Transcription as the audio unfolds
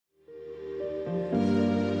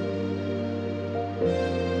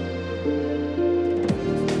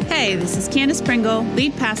Hey, this is Candace Pringle,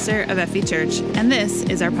 lead pastor of FE Church, and this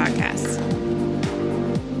is our podcast.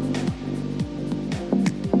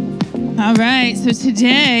 All right, so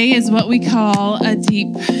today is what we call a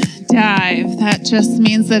deep dive. That just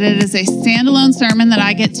means that it is a standalone sermon that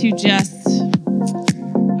I get to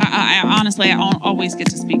I don't always get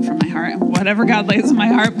to speak from my heart, whatever God lays in my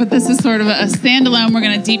heart, but this is sort of a standalone. We're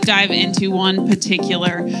going to deep dive into one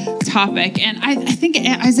particular topic. And I think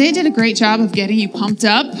Isaiah did a great job of getting you pumped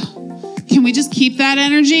up. Can we just keep that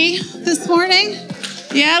energy this morning?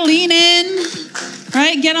 Yeah, lean in,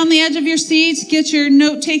 right? Get on the edge of your seat. Get your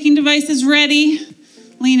note-taking devices ready.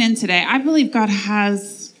 Lean in today. I believe God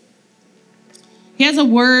has a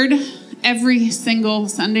word every single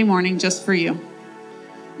Sunday morning just for you.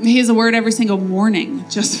 He has a word every single morning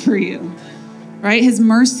just for you, right? His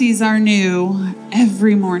mercies are new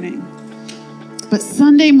every morning. But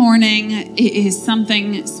Sunday morning is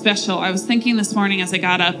something special. I was thinking this morning as I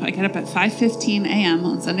get up at 5:15 a.m.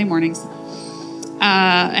 on Sunday mornings.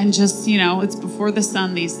 And just, it's before the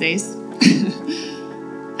sun these days.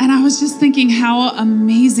 And I was just thinking how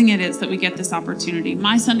amazing it is that we get this opportunity.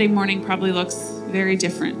 My Sunday morning probably looks very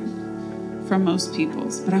different from most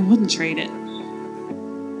people's, but I wouldn't trade it.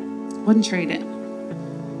 Wouldn't trade it.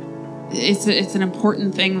 It's an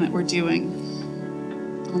important thing that we're doing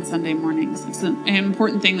on Sunday mornings. It's an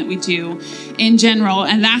important thing that we do in general,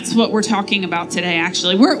 and that's what we're talking about today,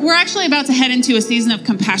 actually. We're actually about to head into a season of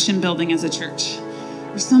compassion building as a church.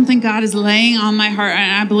 There's something God is laying on my heart,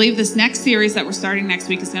 and I believe this next series that we're starting next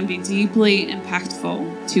week is going to be deeply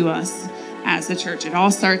impactful to us as a church. It all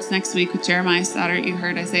starts next week with Jeremiah Stoddard. You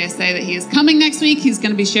heard Isaiah say that he is coming next week. He's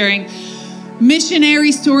going to be sharing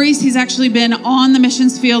missionary stories. He's actually been on the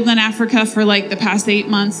missions field in Africa for like the past 8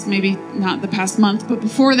 months, maybe not the past month, but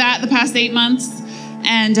before that, the past 8 months.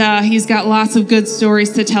 And he's got lots of good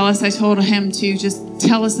stories to tell us. I told him to just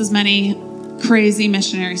tell us as many crazy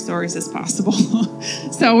missionary stories as possible.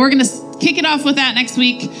 So we're going to kick it off with that next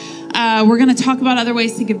week. We're going to talk about other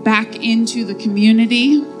ways to give back into the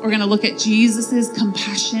community. We're going to look at Jesus's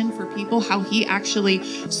compassion for people, how he actually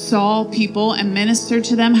saw people and ministered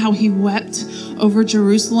to them, how he wept over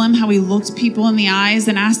Jerusalem, how he looked people in the eyes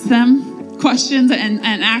and asked them questions and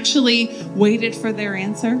actually waited for their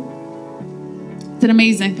answer. It's an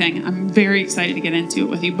amazing thing. I'm very excited to get into it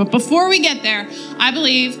with you. But before we get there, I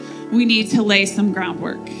believe we need to lay some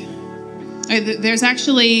groundwork. There's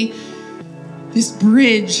actually this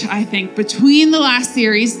bridge, I think, between the last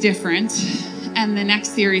series, Different, and the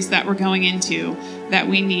next series that we're going into that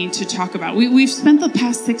we need to talk about. We've spent the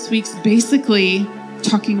past 6 weeks basically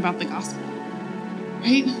talking about the gospel,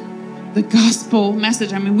 right? The gospel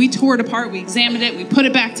message. I mean, we tore it apart. We examined it. We put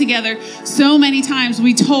it back together so many times.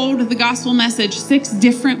 We told the gospel message 6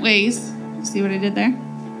 different ways. See what I did there?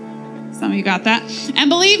 Some of you got that. And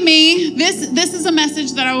believe me, this is a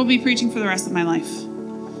message that I will be preaching for the rest of my life.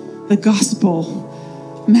 The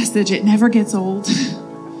gospel message, it never gets old,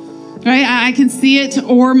 right? I can see it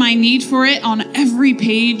or my need for it on every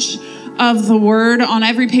page of the word, on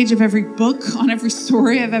every page of every book, on every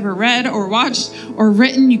story I've ever read or watched or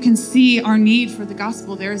written. You can see our need for the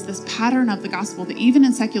gospel. There is this pattern of the gospel that even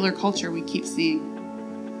in secular culture we keep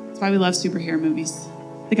seeing. That's why we love superhero movies.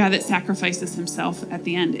 The guy that sacrifices himself at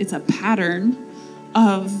the end. It's a pattern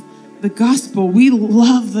of the gospel. We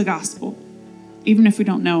love the gospel, even if we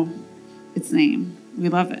don't know its name. We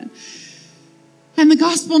love it. And the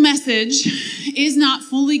gospel message is not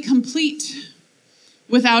fully complete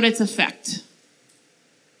without its effect.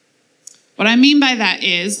 What I mean by that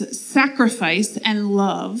is sacrifice and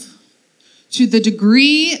love to the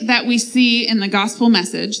degree that we see in the gospel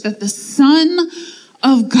message that the Son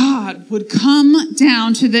of God would come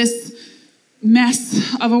down to this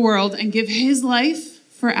mess of a world and give his life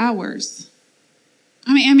for ours.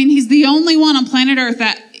 I mean, he's the only one on planet Earth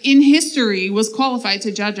that in history was qualified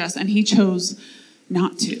to judge us, and he chose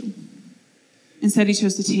not to. Instead, he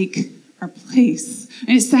chose to take our place. And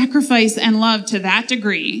his sacrifice and love to that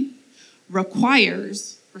degree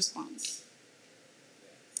requires response.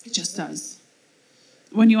 It just does.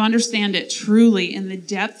 When you understand it truly in the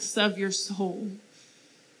depths of your soul,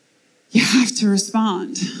 you have to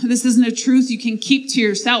respond. This isn't a truth you can keep to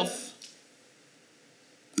yourself.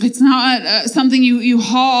 It's not something you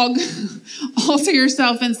hog all to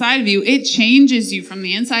yourself inside of you. It changes you from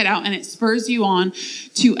the inside out and it spurs you on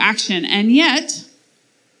to action. And yet,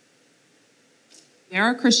 there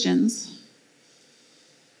are Christians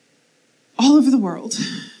all over the world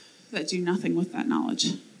that do nothing with that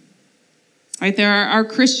knowledge. Right? There are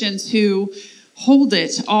Christians who hold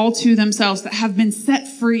it all to themselves, that have been set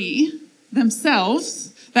free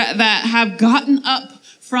themselves, that have gotten up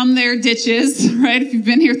from their ditches, right? If you've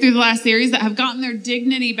been here through the last series, that have gotten their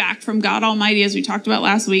dignity back from God Almighty, as we talked about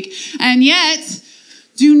last week, and yet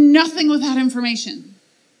do nothing with that information.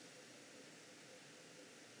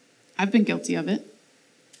 I've been guilty of it.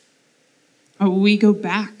 We go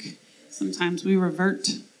back. Sometimes we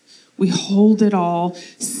revert. We hold it all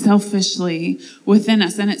selfishly within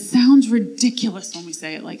us. And it sounds ridiculous when we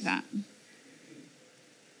say it like that.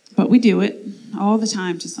 But we do it all the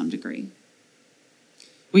time to some degree.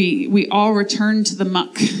 We all return to the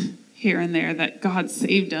muck here and there that God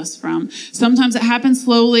saved us from. Sometimes it happens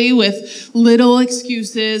slowly with little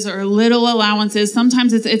excuses or little allowances.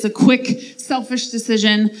 Sometimes it's a quick, selfish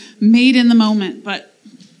decision made in the moment. But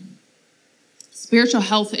spiritual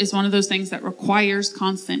health is one of those things that requires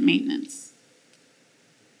constant maintenance.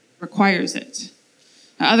 Requires it.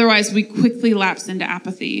 Otherwise, we quickly lapse into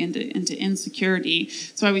apathy, into insecurity.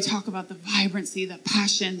 That's why we talk about the vibrancy, the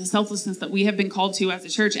passion, the selflessness that we have been called to as a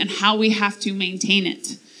church and how we have to maintain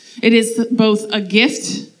it. It is both a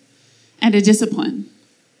gift and a discipline.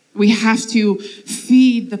 We have to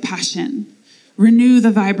feed the passion, renew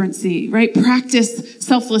the vibrancy, right? Practice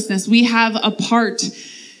selflessness. We have a part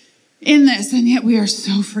in this, and yet we are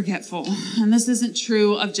so forgetful. And this isn't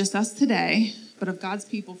true of just us today, but of God's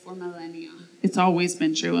people for millennia. It's always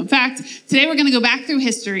been true. In fact, today we're going to go back through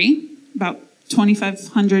history, about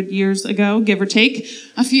 2,500 years ago, give or take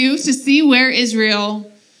a few, to see where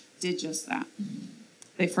Israel did just that.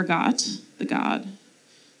 They forgot the God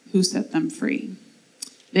who set them free.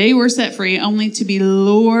 They were set free only to be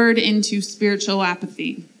lured into spiritual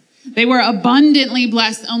apathy. They were abundantly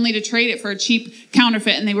blessed only to trade it for a cheap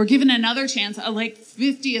counterfeit. And they were given another chance, a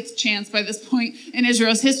 50th chance by this point in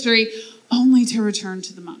Israel's history, only to return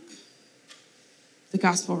to the muck. The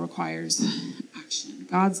gospel requires action.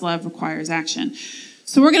 God's love requires action.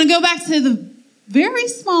 So we're going to go back to the very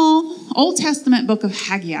small Old Testament book of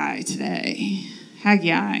Haggai today.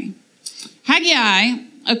 Haggai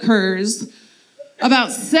occurs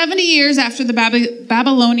about 70 years after the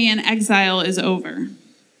Babylonian exile is over.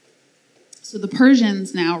 So the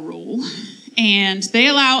Persians now rule, and they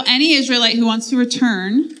allow any Israelite who wants to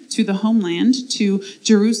return to the homeland, to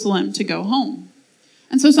Jerusalem, to go home.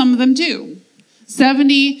 And so some of them do.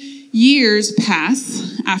 70 years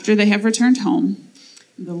pass after they have returned home.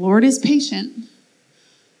 The Lord is patient.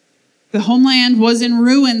 The homeland was in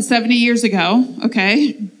ruins 70 years ago,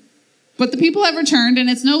 okay? But the people have returned, and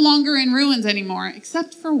it's no longer in ruins anymore,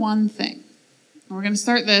 except for one thing. And we're going to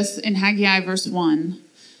start this in Haggai verse 1.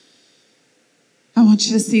 I want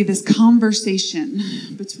you to see this conversation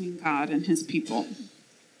between God and his people.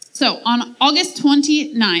 So, on August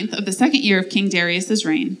 29th of the second year of King Darius'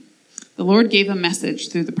 reign, the Lord gave a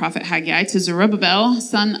message through the prophet Haggai to Zerubbabel,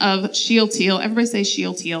 son of Shealtiel. Everybody say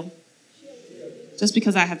Shealtiel. Just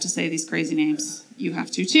because I have to say these crazy names, you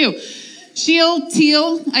have to too.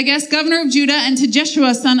 Shealtiel, I guess, governor of Judah, and to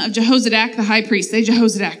Jeshua, son of Jehozadak, the high priest. Say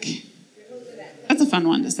Jehozadak. That's a fun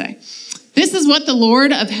one to say. This is what the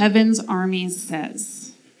Lord of heaven's armies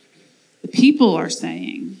says. The people are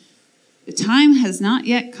saying, the time has not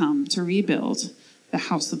yet come to rebuild the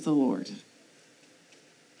house of the Lord.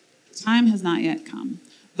 The time has not yet come.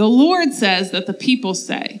 The Lord says that the people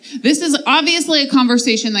say. This is obviously a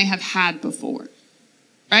conversation they have had before,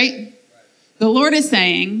 right? The Lord is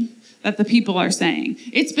saying that the people are saying.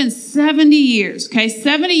 It's been 70 years, okay?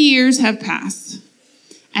 70 years have passed.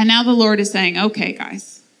 And now the Lord is saying, okay,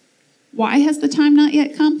 guys, why has the time not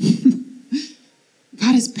yet come?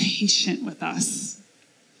 God is patient with us.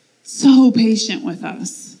 So patient with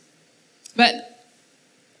us. But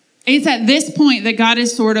it's at this point that God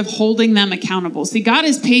is sort of holding them accountable. See, God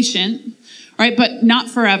is patient, right? But not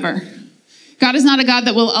forever. God is not a God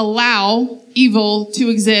that will allow evil to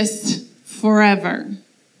exist forever.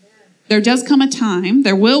 There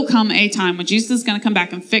will come a time when Jesus is going to come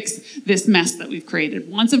back and fix this mess that we've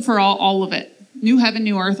created. Once and for all of it. New heaven,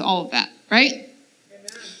 new earth, all of that, right?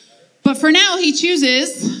 Amen. But for now, he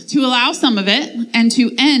chooses to allow some of it and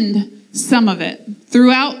to end some of it.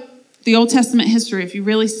 Throughout the Old Testament history, if you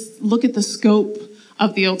really look at the scope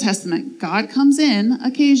of the Old Testament, God comes in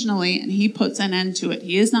occasionally and he puts an end to it.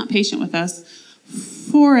 He is not patient with us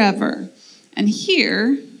forever. And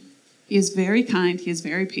here, he is very kind. He is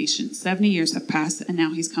very patient. 70 years have passed, and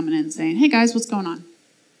now he's coming in saying, hey, guys, what's going on?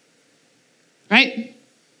 Right?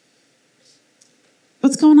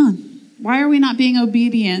 What's going on? Why are we not being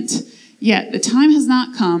obedient yet? The time has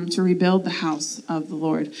not come to rebuild the house of the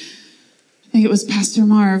Lord. I think it was Pastor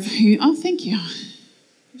Marv who, thank you.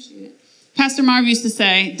 Appreciate it. Pastor Marv used to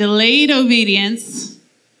say, delayed obedience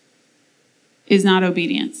is not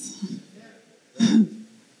obedience.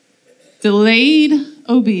 Delayed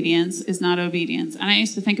disobedience is not obedience. And I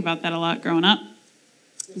used to think about that a lot growing up.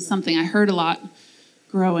 It's something I heard a lot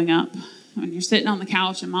growing up. When you're sitting on the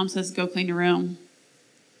couch and mom says, go clean your room,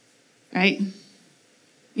 right?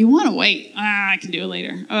 You want to wait. I can do it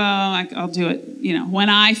later. I'll do it, when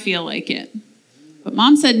I feel like it. But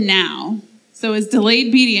mom said now. So is delayed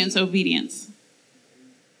obedience obedience?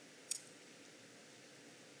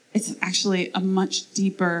 It's actually a much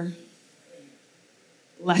deeper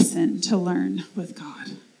lesson to learn with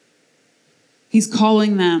God. He's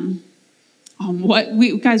calling them on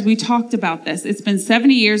we talked about this. It's been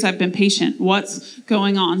 70 years I've been patient. What's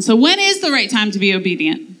going on? So when is the right time to be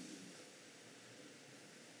obedient?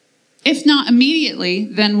 If not immediately,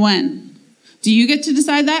 then when? Do you get to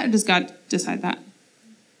decide that, or does God decide that?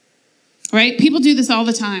 Right? People do this all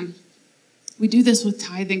the time. We do this with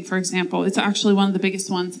tithing, for example. It's actually one of the biggest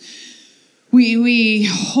ones. We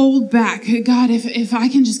hold back. God, if I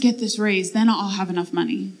can just get this raised, then I'll have enough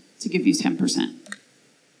money to give you 10%.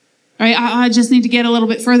 Right? I just need to get a little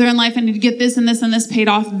bit further in life. I need to get this and this and this paid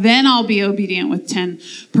off. Then I'll be obedient with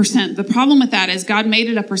 10%. The problem with that is God made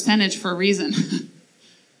it a percentage for a reason.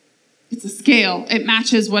 It's a scale. It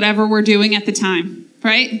matches whatever we're doing at the time,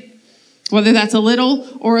 right? Whether that's a little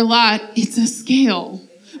or a lot, it's a scale.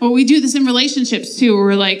 Well, we do this in relationships too, where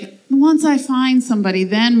we're like, once I find somebody,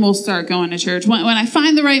 then we'll start going to church. When I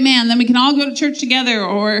find the right man, then we can all go to church together.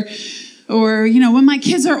 Or when my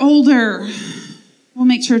kids are older, we'll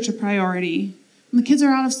make church a priority. When the kids are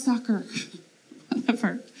out of soccer,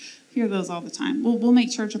 whatever. I hear those all the time. We'll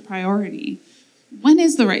make church a priority. When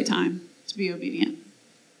is the right time to be obedient?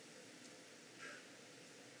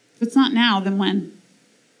 If it's not now, then when?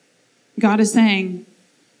 God is saying,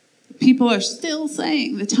 people are still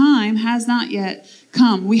saying the time has not yet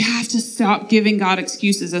come. We have to stop giving God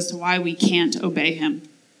excuses as to why we can't obey him.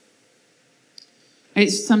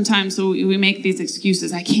 Sometimes we make these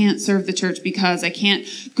excuses. I can't serve the church because, I can't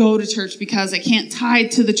go to church because, I can't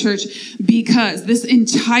tithe to the church because. This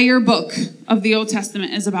entire book of the Old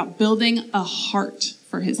Testament is about building a heart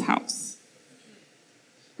for his house.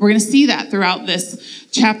 We're going to see that throughout this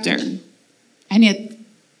chapter. And yet,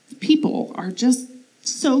 people are just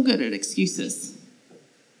so good at excuses.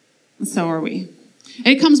 And so are we.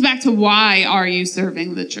 It comes back to, why are you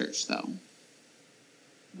serving the church, though?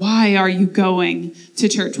 Why are you going to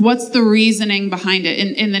church? What's the reasoning behind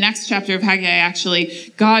it? In the next chapter of Haggai,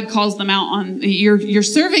 actually, God calls them out on, you're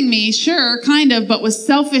serving me, sure, kind of, but with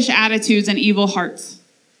selfish attitudes and evil hearts.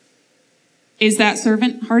 Is that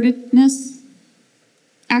servant-heartedness,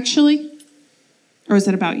 actually? Or is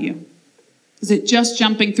it about you? Is it just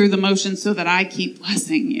jumping through the motions so that I keep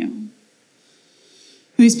blessing you?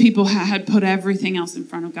 These people had put everything else in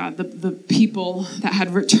front of God. The people that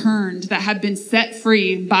had returned, that had been set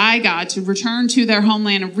free by God to return to their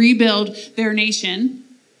homeland and rebuild their nation,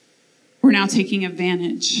 were now taking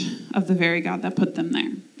advantage of the very God that put them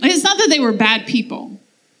there. It's not that they were bad people,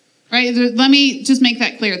 right? Let me just make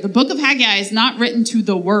that clear. The book of Haggai is not written to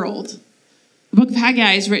the world. The book of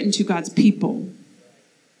Haggai is written to God's people.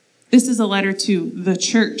 This is a letter to the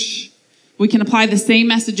church. We can apply the same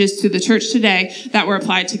messages to the church today that were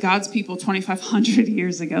applied to God's people 2,500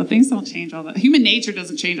 years ago. Things don't change all that. Human nature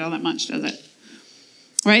doesn't change all that much, does it?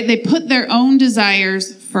 Right? They put their own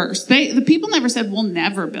desires first. The people never said, we'll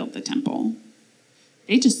never build the temple.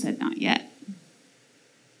 They just said, not yet.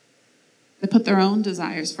 They put their own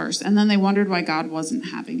desires first, and then they wondered why God wasn't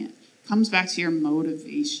having it. Comes back to your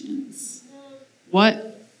motivations.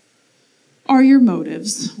 What are your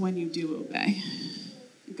motives when you do obey?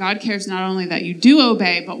 God cares not only that you do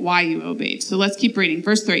obey, but why you obeyed. So let's keep reading.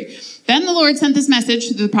 Verse 3. Then the Lord sent this message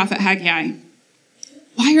to the prophet Haggai.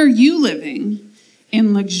 Why are you living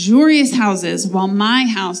in luxurious houses while my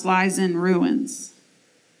house lies in ruins?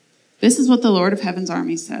 This is what the Lord of Heaven's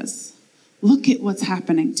army says. Look at what's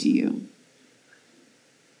happening to you.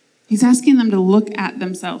 He's asking them to look at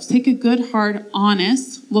themselves. Take a good, hard,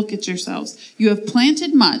 honest look at yourselves. You have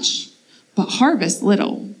planted much, but harvest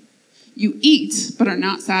little. You eat, but are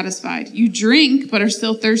not satisfied. You drink, but are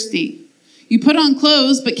still thirsty. You put on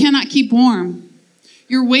clothes, but cannot keep warm.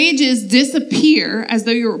 Your wages disappear as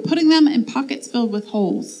though you were putting them in pockets filled with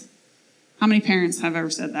holes. How many parents have ever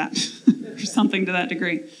said that? Or something to that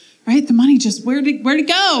degree. Right? The money just, where'd it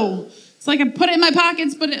go? It's like I put it in my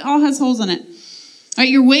pockets, but it all has holes in it. Right?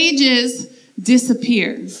 Your wages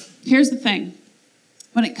disappear. Here's the thing.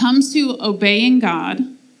 When it comes to obeying God,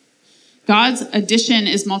 God's addition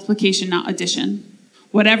is multiplication, not addition.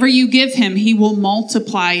 Whatever you give him, he will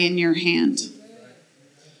multiply in your hand.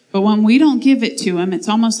 But when we don't give it to him, it's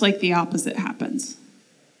almost like the opposite happens.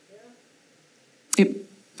 It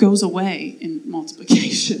goes away in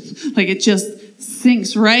multiplication. Like it just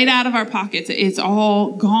sinks right out of our pockets. It's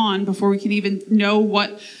all gone before we can even know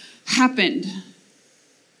what happened.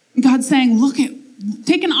 God's saying,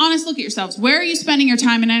 take an honest look at yourselves. Where are you spending your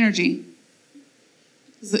time and energy?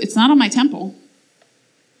 It's not on my temple.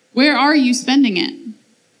 Where are you spending it?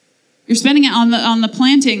 You're spending it on the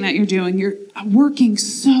planting that you're doing. You're working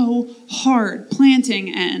so hard,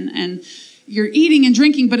 planting, and you're eating and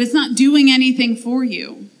drinking, but it's not doing anything for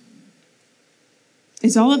you.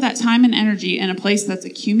 Is all of that time and energy in a place that's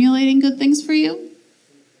accumulating good things for you?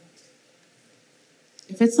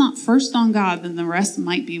 If it's not first on God, then the rest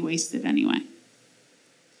might be wasted anyway.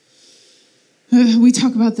 We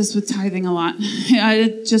talk about this with tithing a lot.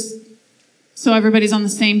 Just so everybody's on the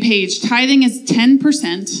same page. Tithing is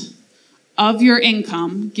 10% of your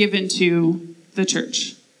income given to the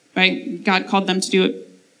church, right? God called them to do it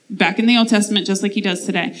back in the Old Testament, just like he does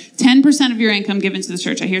today. 10% of your income given to the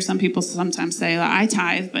church. I hear some people sometimes say, I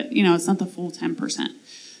tithe, but it's not the full 10%.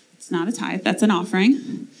 It's not a tithe, that's an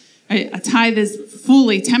offering. A tithe is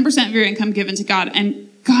fully 10% of your income given to God. And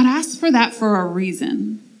God asks for that for a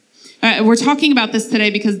reason. We're talking about this today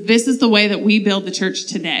because this is the way that we build the church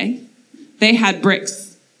today. They had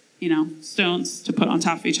bricks, stones to put on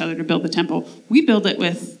top of each other to build the temple. We build it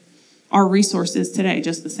with our resources today,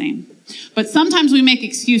 just the same. But sometimes we make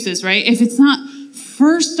excuses, right? If it's not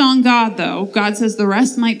first on God, though, God says the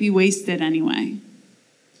rest might be wasted anyway.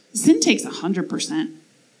 Sin takes 100%.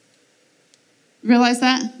 Realize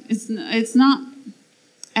that? It's not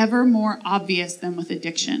ever more obvious than with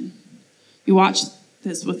addiction. You watch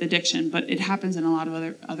this with addiction, but it happens in a lot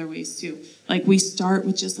of other ways too. Like we start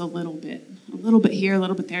with just a little bit here, a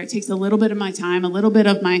little bit there. It takes a little bit of my time, a little bit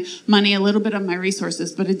of my money, a little bit of my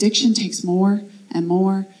resources, but addiction takes more and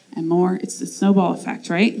more and more. It's the snowball effect,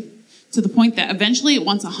 right? To the point that eventually it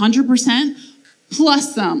wants 100%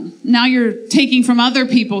 plus some. Now you're taking from other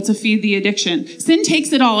people to feed the addiction. Sin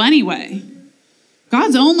takes it all anyway.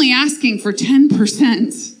 God's only asking for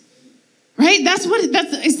 10%. Right? That's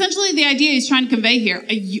essentially the idea he's trying to convey here.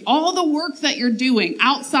 All the work that you're doing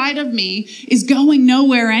outside of me is going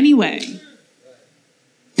nowhere anyway.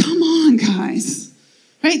 Come on, guys.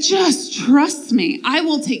 Right? Just trust me. I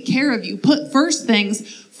will take care of you. Put first things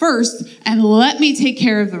first and let me take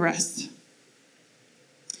care of the rest.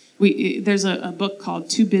 There's a book called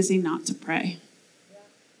Too Busy Not to Pray.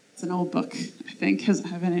 It's an old book, I think. Has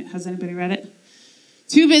anybody read it?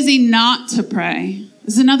 Too busy not to pray.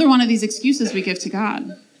 This is another one of these excuses we give to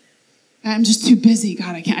God. I'm just too busy,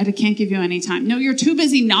 God. I can't give you any time. No, you're too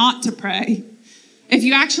busy not to pray. If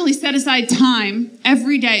you actually set aside time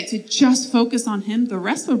every day to just focus on him, the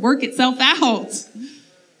rest would work itself out.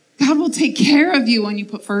 God will take care of you when you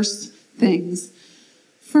put first things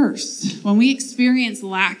first. When we experience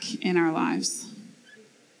lack in our lives,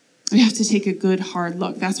 we have to take a good hard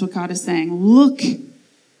look. That's what God is saying. Look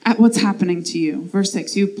at what's happening to you. Verse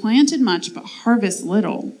 6, you planted much, but harvest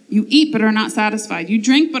little. You eat, but are not satisfied. You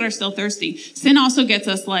drink, but are still thirsty. Sin also gets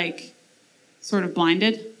us sort of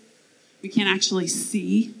blinded. We can't actually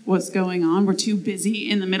see what's going on. We're too busy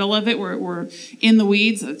in the middle of it. We're in the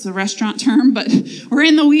weeds. It's a restaurant term, but we're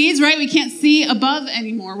in the weeds, right? We can't see above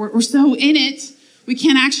anymore. We're so in it, we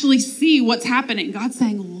can't actually see what's happening. God's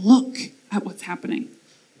saying, look at what's happening.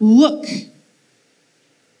 Look.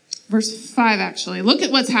 Verse 5, actually. Look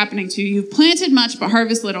at what's happening to you. You've planted much, but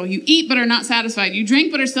harvest little. You eat, but are not satisfied. You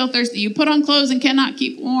drink, but are still thirsty. You put on clothes and cannot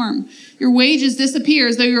keep warm. Your wages disappear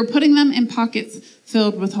as though you were putting them in pockets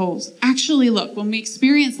filled with holes. Actually, look, when we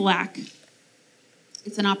experience lack,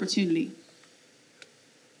 it's an opportunity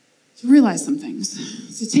to realize some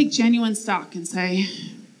things, to take genuine stock and say,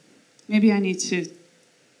 maybe I need to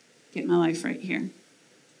get my life right here.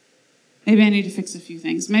 Maybe I need to fix a few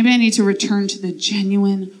things. Maybe I need to return to the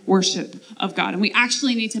genuine worship of God. And we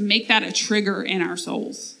actually need to make that a trigger in our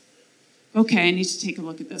souls. Okay, I need to take a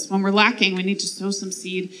look at this. When we're lacking, we need to sow some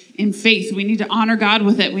seed in faith. We need to honor God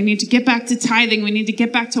with it. We need to get back to tithing. We need to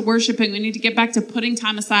get back to worshiping. We need to get back to putting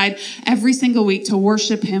time aside every single week to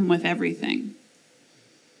worship him with everything.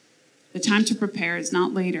 The time to prepare is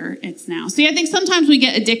not later, it's now. See, I think sometimes we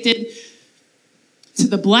get addicted to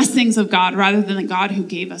the blessings of God rather than the God who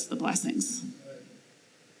gave us the blessings.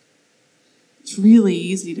 It's really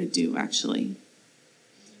easy to do, actually.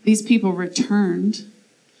 These people returned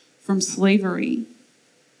from slavery.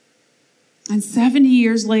 And 70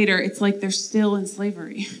 years later, it's like they're still in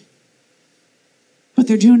slavery. But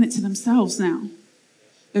they're doing it to themselves now.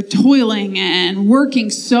 They're toiling and working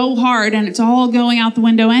so hard, and it's all going out the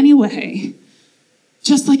window anyway.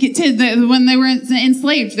 Just like it did when they were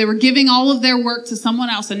enslaved. They were giving all of their work to someone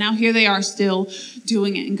else, and now here they are still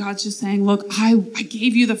doing it. And God's just saying, look, I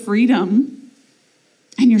gave you the freedom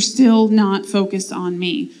And you're still not focused on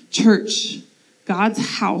me. Church,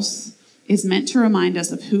 God's house is meant to remind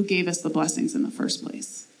us of who gave us the blessings in the first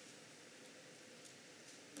place.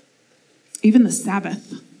 Even the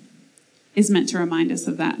Sabbath is meant to remind us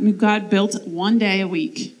of that. I mean, God built one day a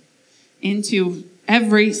week into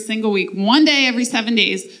every single week, one day every 7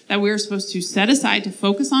 days that we were supposed to set aside to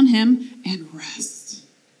focus on him and rest.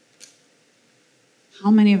 How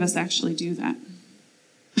many of us actually do that?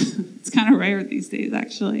 It's kind of rare these days,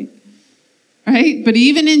 actually. Right? But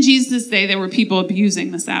even in Jesus' day, there were people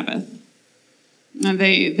abusing the Sabbath. And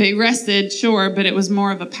they rested, sure, but it was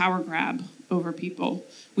more of a power grab over people.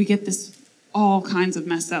 We get this all kinds of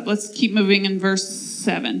messed up. Let's keep moving in verse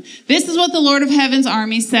 7. This is what the Lord of Heaven's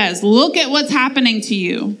army says. Look at what's happening to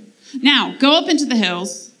you. Now, go up into the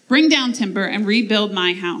hills, bring down timber, and rebuild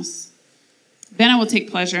my house. Then I will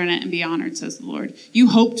take pleasure in it and be honored, says the Lord. You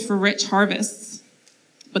hoped for rich harvests,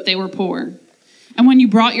 but they were poor. And when you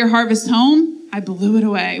brought your harvest home, I blew it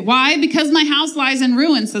away. Why? Because my house lies in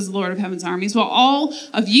ruin, says the Lord of Heaven's armies, while all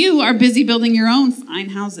of you are busy building your own fine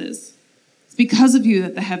houses. It's because of you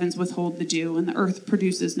that the heavens withhold the dew and the earth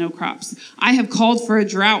produces no crops. I have called for a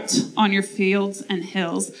drought on your fields and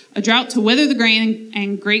hills, a drought to wither the grain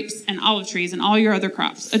and grapes and olive trees and all your other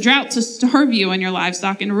crops, a drought to starve you and your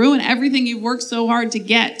livestock and ruin everything you've worked so hard to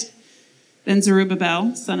get. Then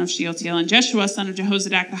Zerubbabel, son of Shealtiel, and Jeshua, son of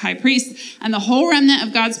Jehozadak, the high priest, and the whole remnant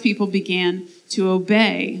of God's people began to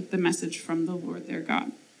obey the message from the Lord their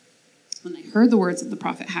God. When they heard the words of the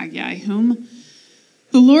prophet Haggai, whom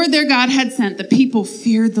the Lord their God had sent, the people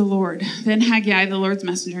feared the Lord. Then Haggai, the Lord's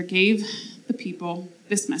messenger, gave the people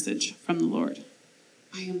this message from the Lord.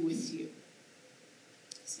 I am with you,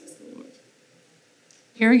 says the Lord.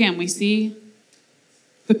 Here again, we see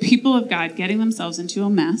the people of God getting themselves into a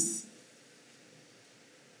mess,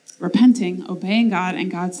 repenting, obeying God,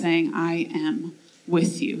 and God saying, I am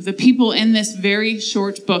with you. The people in this very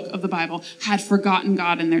short book of the Bible had forgotten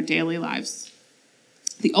God in their daily lives.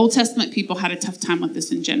 The Old Testament people had a tough time with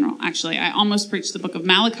this in general. Actually, I almost preached the book of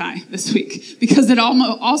Malachi this week because it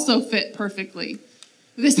also fit perfectly.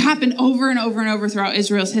 This happened over and over and over throughout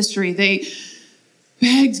Israel's history. They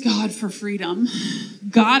begged God for freedom,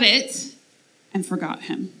 got it, and forgot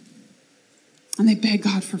him. And they begged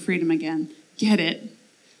God for freedom again, get it,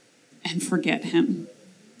 and forget him.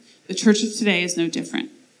 The church of today is no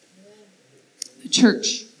different. The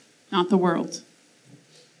church, not the world.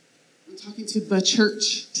 I'm talking to the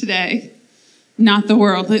church today, not the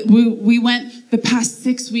world. We went the past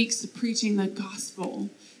 6 weeks preaching the gospel,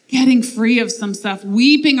 getting free of some stuff,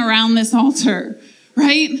 weeping around this altar,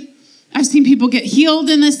 right? I've seen people get healed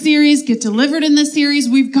in this series, get delivered in this series.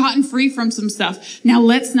 We've gotten free from some stuff. Now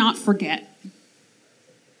let's not forget.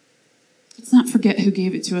 Let's not forget who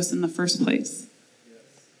gave it to us in the first place.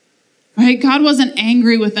 Right? God wasn't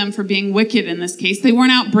angry with them for being wicked in this case. They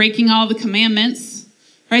weren't out breaking all the commandments.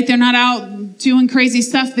 Right? They're not out doing crazy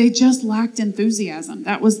stuff. They just lacked enthusiasm.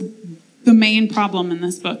 That was the main problem in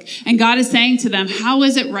this book. And God is saying to them, how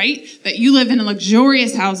is it right that you live in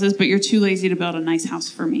luxurious houses, but you're too lazy to build a nice house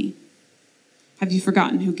for me? Have you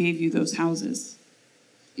forgotten who gave you those houses?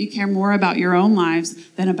 You care more about your own lives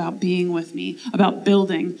than about being with me, about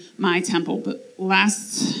building my temple. But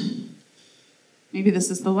maybe this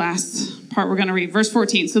is the last part we're going to read. Verse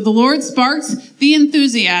 14. So the Lord sparked the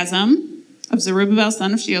enthusiasm of Zerubbabel,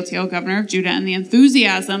 son of Shealtiel, governor of Judah, and the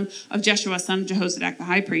enthusiasm of Jeshua, son of Jehozadak, the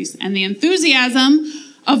high priest, and the enthusiasm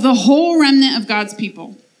of the whole remnant of God's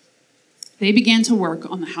people. They began to work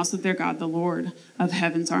on the house of their God, the Lord of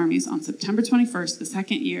Heaven's armies, on September 21st, the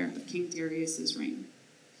second year of King Darius' reign.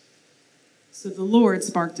 So the Lord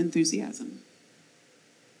sparked enthusiasm.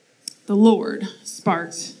 The Lord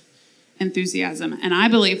sparked enthusiasm. And I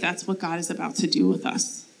believe that's what God is about to do with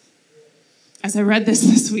us. As I read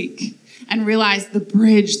this week and realized the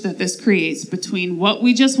bridge that this creates between what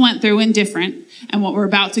we just went through in different and what we're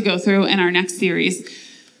about to go through in our next series,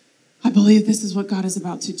 I believe this is what God is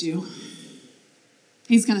about to do.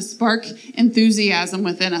 He's going to spark enthusiasm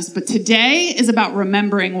within us. But today is about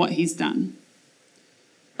remembering what he's done.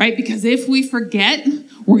 Right? Because if we forget,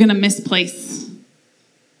 we're going to misplace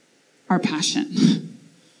our passion.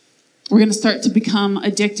 We're going to start to become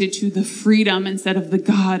addicted to the freedom instead of the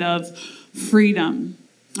God of freedom.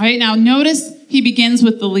 All right, now notice he begins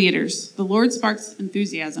with the leaders. The Lord sparks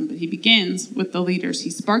enthusiasm, but he begins with the leaders. He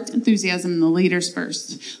sparked enthusiasm in the leaders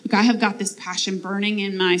first. Look, I have got this passion burning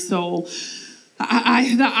in my soul. The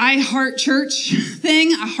I Heart Church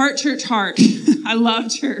thing, a heart church heart. I love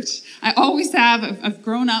church. I always have. I've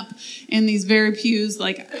grown up in these very pews.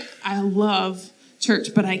 Like, I love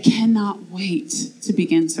church, but I cannot wait to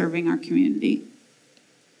begin serving our community.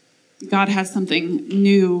 God has something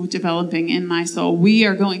new developing in my soul. We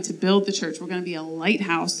are going to build the church. We're going to be a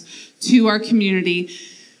lighthouse to our community.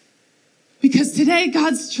 Because today,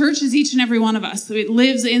 God's church is each and every one of us. So it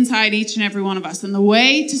lives inside each and every one of us. And the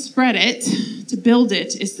way to spread it, to build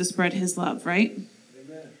it, is to spread his love, right?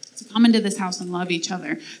 Amen. To come into this house and love each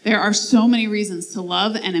other. There are so many reasons to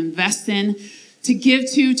love and invest in, to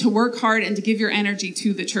give to work hard, and to give your energy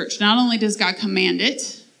to the church. Not only does God command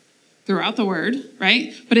it throughout the word,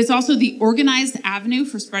 right? But it's also the organized avenue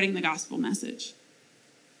for spreading the gospel message.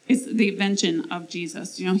 It's the invention of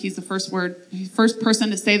Jesus. You know, he's the first person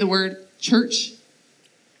to say the word church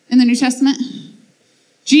in the New Testament.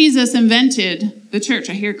 Jesus invented the church.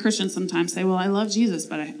 I hear Christians sometimes say, well, I love Jesus,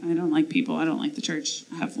 but I don't like people. I don't like the church.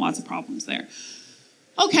 I have lots of problems there.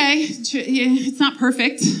 Okay, it's not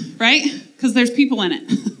perfect, right? Because there's people in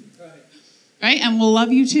it, right? And we'll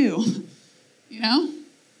love you too, you know?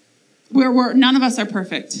 None of us are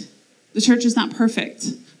perfect. The church is not perfect,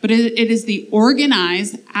 but it is the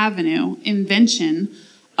organized avenue, invention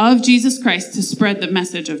of Jesus Christ to spread the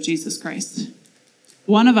message of Jesus Christ.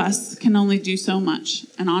 One of us can only do so much,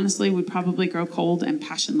 and honestly, we'd probably grow cold and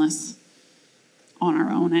passionless on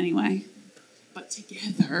our own anyway. But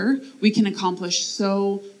together, we can accomplish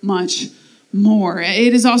so much more.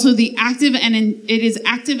 It is also active and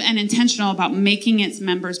intentional about making its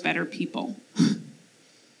members better people.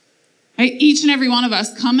 Right? Each and every one of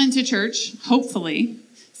us come into church, hopefully,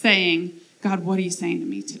 saying, God, what are you saying to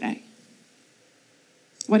me today?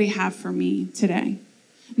 What do you have for me today?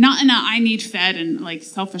 Not in a I need fed and like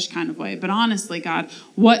selfish kind of way, but honestly, God,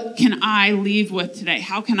 what can I leave with today?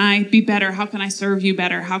 How can I be better? How can I serve you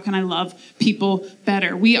better? How can I love people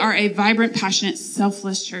better? We are a vibrant, passionate,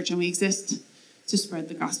 selfless church, and we exist to spread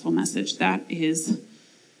the gospel message. That is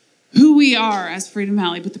who we are as Freedom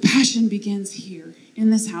Valley, but the passion begins here in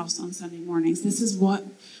this house on Sunday mornings. This is what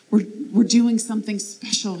we're doing, something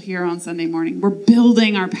special here on Sunday morning. We're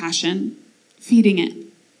building our passion, feeding it,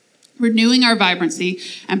 renewing our vibrancy,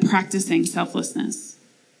 and practicing selflessness.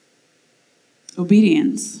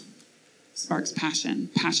 Obedience sparks passion.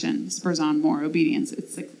 Passion spurs on more. Obedience,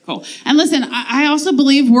 it's cyclical. And listen, I also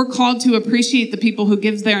believe we're called to appreciate the people who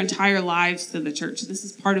give their entire lives to the church. This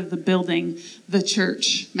is part of the building the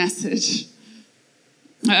church message.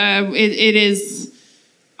 It is,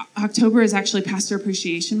 October is actually Pastor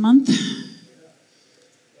Appreciation Month.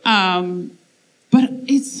 But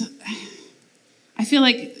I feel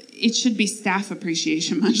like it should be Staff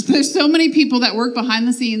Appreciation Month. There's so many people that work behind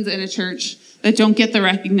the scenes in a church that don't get the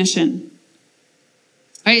recognition.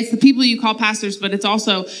 Right? It's the people you call pastors, but it's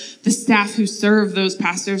also the staff who serve those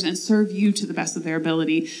pastors and serve you to the best of their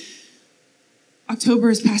ability.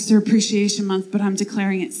 October is Pastor Appreciation Month, but I'm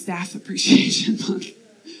declaring it Staff Appreciation Month.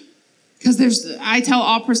 Because I tell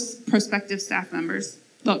all prospective staff members,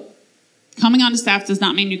 look, coming onto staff does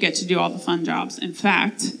not mean you get to do all the fun jobs. In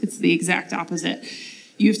fact, it's the exact opposite.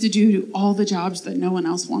 You have to do all the jobs that no one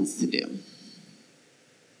else wants to do.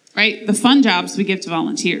 Right? The fun jobs we give to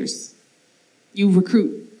volunteers. You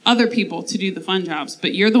recruit other people to do the fun jobs,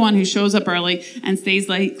 but you're the one who shows up early and stays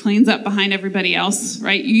late, cleans up behind everybody else,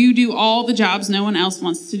 right? You do all the jobs no one else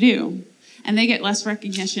wants to do. And they get less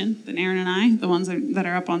recognition than Aaron and I, the ones that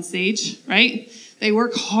are up on stage, right? They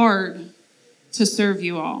work hard to serve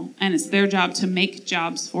you all, and it's their job to make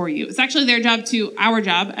jobs for you. It's actually our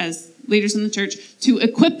job as leaders in the church, to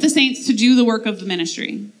equip the saints to do the work of the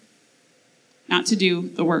ministry. Not to do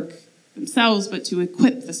the work themselves, but to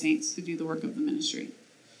equip the saints to do the work of the ministry.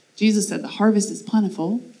 Jesus said the harvest is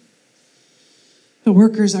plentiful, the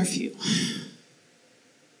workers are few.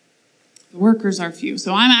 The workers are few.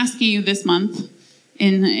 So I'm asking you this month,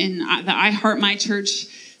 in the I Heart My Church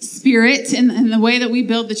spirit, in the way that we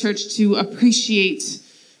build the church, to appreciate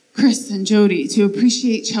Chris and Jody, to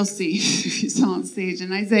appreciate Chelsea, who you saw on stage,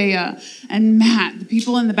 and Isaiah and Matt, the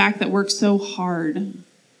people in the back that work so hard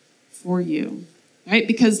for you, right?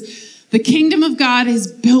 Because the kingdom of God is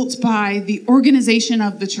built by the organization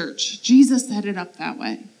of the church. Jesus set it up that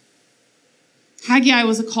way. Haggai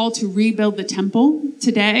was a call to rebuild the temple.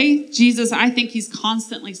 Today, Jesus, I think he's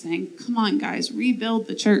constantly saying, come on, guys, rebuild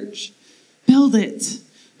the church. Build it.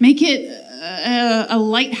 Make it a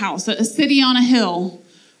lighthouse, a city on a hill,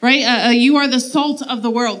 right? You are the salt of the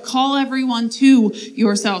world. Call everyone to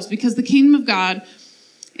yourselves, because the kingdom of God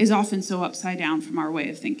is often so upside down from our way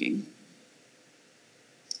of thinking.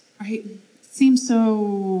 Right? Seems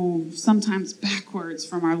so sometimes backwards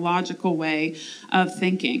from our logical way of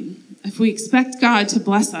thinking. If we expect God to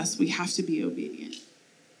bless us, we have to be obedient.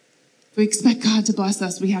 If we expect God to bless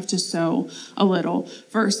us, we have to sow a little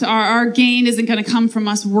first. Our gain isn't going to come from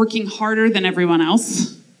us working harder than everyone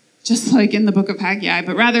else. just like in the book of Haggai,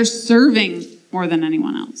 but rather serving more than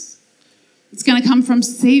anyone else. It's going to come from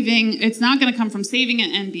saving. It's not going to come from saving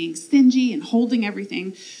and being stingy and holding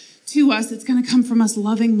everything to us. It's going to come from us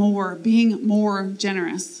loving more, being more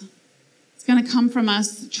generous. It's going to come from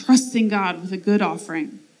us trusting God with a good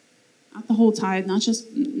offering. Not the whole tithe,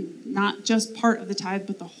 not just part of the tithe,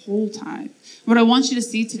 but the whole tithe. What I want you to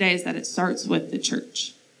see today is that it starts with the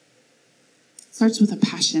church. It starts with a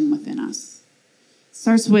passion within us. It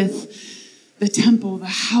starts with the temple, the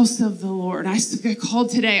house of the Lord. I called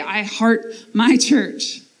today, I heart my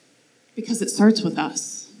church, because it starts with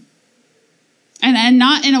us. And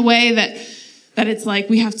not in a way that it's like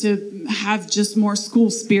we have to have just more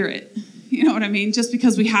school spirit. You know what I mean? Just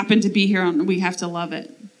because we happen to be here, we have to love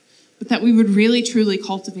it. But that we would really, truly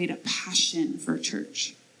cultivate a passion for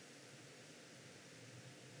church,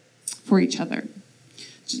 for each other.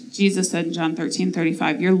 Jesus said in John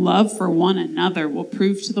 13:35, your love for one another will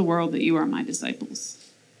prove to the world that you are my disciples.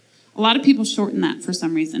 A lot of people shorten that for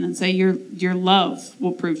some reason and say your love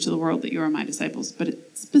will prove to the world that you are my disciples. But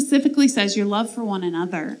it specifically says your love for one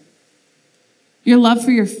another. Your love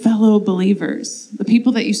for your fellow believers, the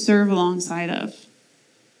people that you serve alongside of.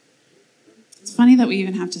 It's funny that we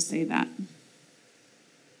even have to say that.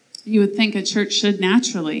 You would think a church should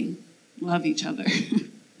naturally love each other.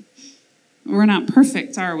 We're not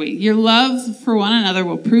perfect, are we? Your love for one another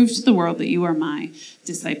will prove to the world that you are my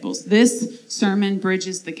disciples. This sermon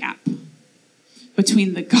bridges the gap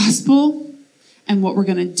between the gospel and what we're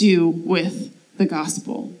going to do with the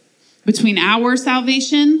gospel. Between our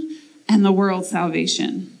salvation and the world's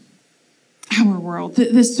salvation. Our world.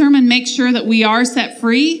 This sermon makes sure that we are set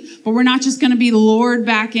free, but we're not just going to be lured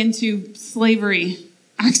back into slavery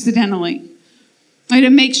accidentally. To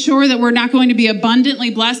make sure that we're not going to be abundantly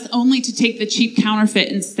blessed only to take the cheap counterfeit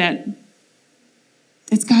instead.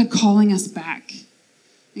 It's God calling us back.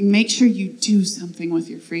 And make sure you do something with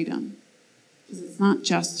your freedom. Because it's not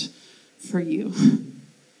just for you.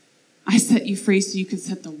 I set you free so you could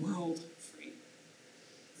set the world free.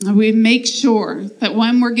 And we make sure that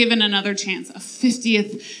when we're given another chance, a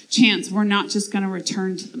 50th chance, we're not just going to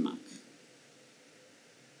return to the muck.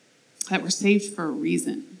 That we're saved for a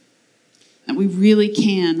reason. That we really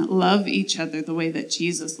can love each other the way that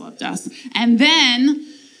Jesus loved us. And then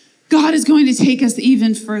God is going to take us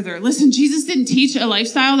even further. Listen, Jesus didn't teach a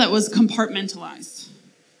lifestyle that was compartmentalized.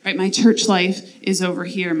 Right? My church life is over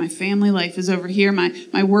here. My family life is over here.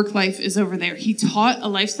 My work life is over there. He taught a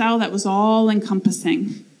lifestyle that was all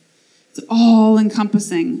encompassing. It's all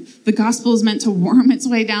encompassing. The gospel is meant to worm its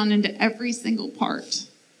way down into every single part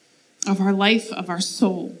of our life, of our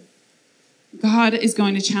soul. God is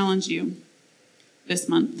going to challenge you this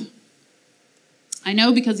month. I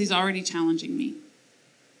know because he's already challenging me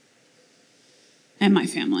and my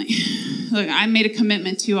family. Look, I made a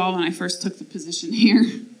commitment to you all when I first took the position here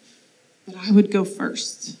that I would go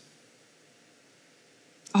first.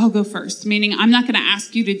 I'll go first, meaning I'm not going to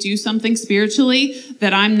ask you to do something spiritually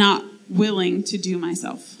that I'm not willing to do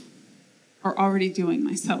myself or already doing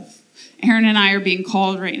myself. Aaron and I are being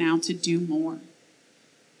called right now to do more.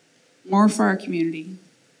 More for our community,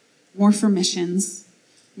 more for missions,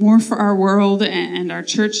 more for our world and our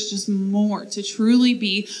church, just more to truly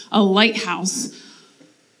be a lighthouse,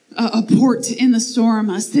 a port in the storm,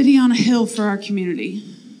 a city on a hill for our community.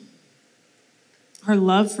 Our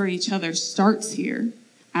love for each other starts here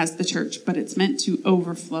as the church, but it's meant to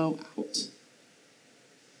overflow out.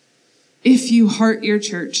 If you heart your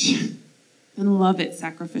church, then love it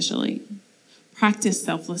sacrificially. Practice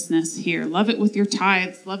selflessness here. Love it with your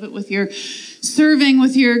tithes. Love it with your serving,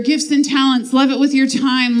 with your gifts and talents. Love it with your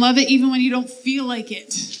time. Love it even when you don't feel like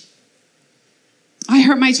it. I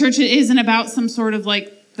Heart My Church, it isn't about some sort of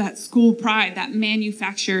like that school pride, that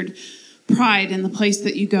manufactured pride in the place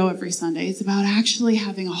that you go every Sunday. It's about actually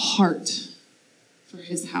having a heart for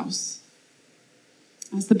his house.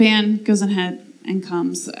 As the band goes ahead and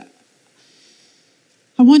comes,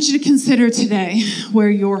 I want you to consider today where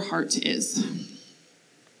your heart is.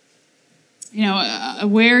 You know,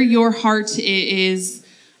 where your heart is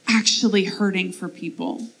actually hurting for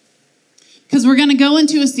people. Because we're going to go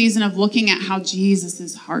into a season of looking at how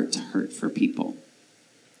Jesus' heart hurt for people.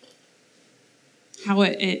 How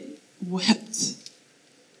it wept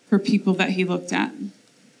for people that he looked at.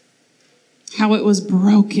 How it was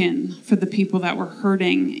broken for the people that were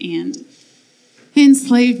hurting and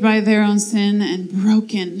enslaved by their own sin and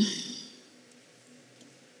broken.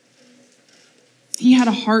 He had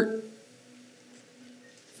a heart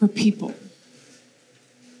for people.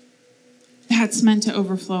 That's meant to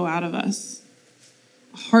overflow out of us.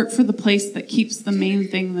 A heart for the place that keeps the main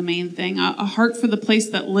thing. A heart for the place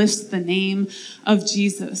that lifts the name of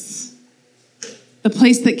Jesus. The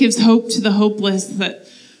place that gives hope to the hopeless, that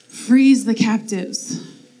frees the captives.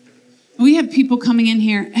 We have people coming in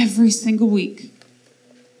here every single week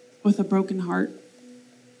with a broken heart.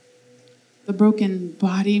 The broken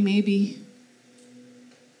body, maybe.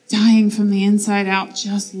 Dying from the inside out,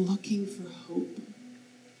 just looking for hope.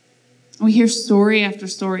 We hear story after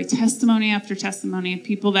story, testimony after testimony of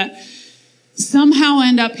people that somehow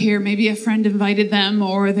end up here. Maybe a friend invited them,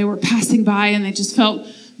 or they were passing by and they just felt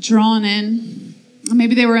drawn in. Or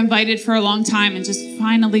maybe they were invited for a long time and just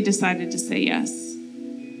finally decided to say yes.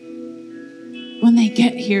 When they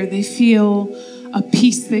get here, they feel a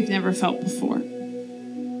peace they've never felt before.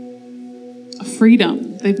 A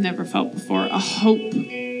freedom they've never felt before. A hope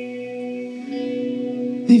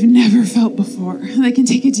they've never felt before. They can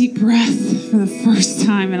take a deep breath for the first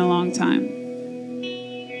time in a long time.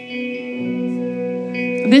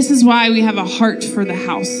 This is why we have a heart for the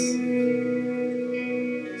house.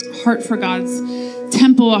 A heart for God's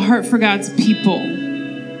temple, a heart for God's people.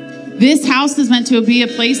 This house is meant to be a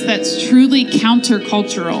place that's truly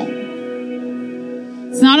countercultural.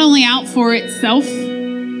 It's not only out for itself,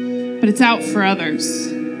 but it's out for others.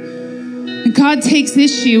 And God takes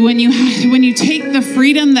issue when you take the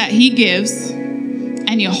freedom that he gives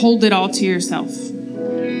and you hold it all to yourself.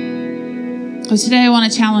 So today I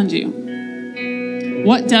want to challenge you.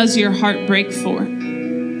 What does your heart break for?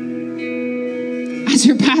 As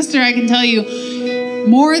your pastor, I can tell you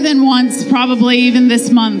more than once, probably even this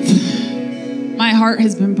month, my heart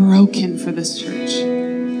has been broken for this church.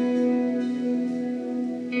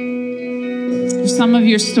 For some of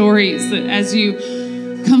your stories, that as you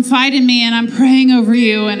confide in me and I'm praying over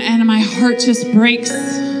you and my heart just breaks.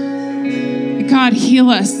 God, heal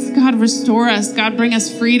us. God, restore us. God, bring us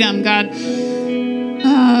freedom. God,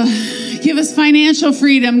 give us financial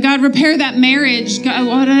freedom. God, repair that marriage. God,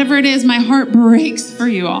 whatever it is, my heart breaks for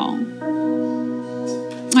you all.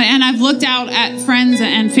 And I've looked out at friends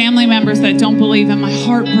and family members that don't believe, and my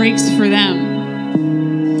heart breaks for them.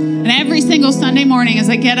 And every single Sunday morning as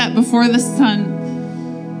I get up before the sun,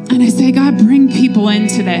 and I say, God, bring people in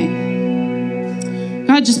today.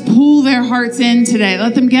 God, just pull their hearts in today.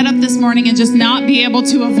 Let them get up this morning and just not be able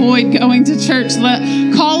to avoid going to church.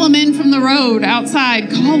 Call them in from the road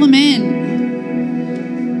outside. Call them in.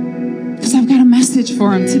 Because I've got a message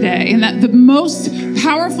for them today. And that the most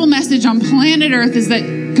powerful message on planet Earth is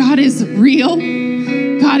that God is real.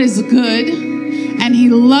 God is good. And he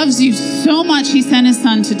loves you so much, he sent his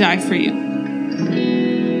son to die for you.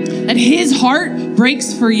 That his heart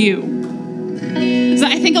breaks for you. So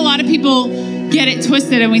I think a lot of people get it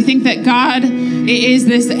twisted, and we think that God is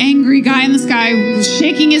this angry guy in the sky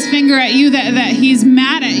shaking his finger at you, that he's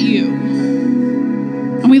mad at you.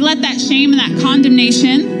 And we let that shame and that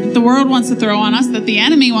condemnation that the world wants to throw on us, that the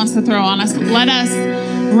enemy wants to throw on us, let us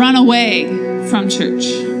run away from church.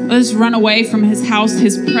 Let us run away from his house,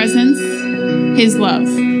 his presence, his love.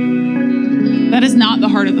 That is not the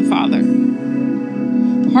heart of the Father.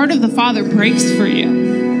 The heart of the Father breaks for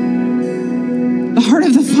you. The heart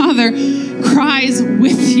of the Father cries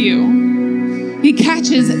with you. He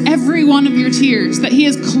catches every one of your tears, that he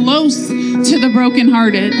is close to the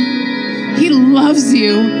brokenhearted. He loves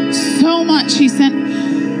you so much. He sent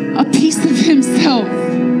a piece of himself.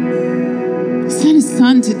 He sent his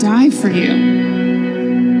son to die for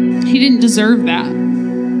you. He didn't deserve that.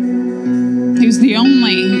 He was the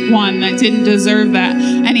only one that didn't deserve that.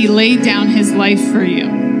 And he laid down his life for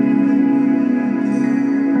you.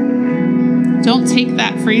 Don't take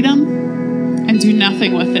that freedom and do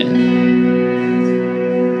nothing with it.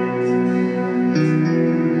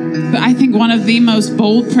 But I think one of the most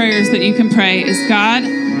bold prayers that you can pray is, God,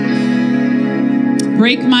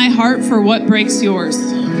 break my heart for what breaks yours.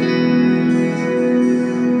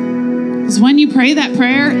 Because when you pray that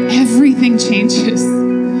prayer, everything changes.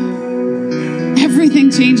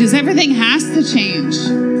 Everything changes. Everything has to change.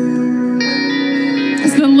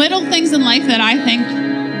 It's the little things in life that I think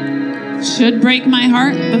should break my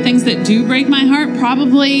heart. The things that do break my heart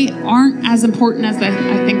probably aren't as important as I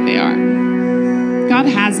think they are. God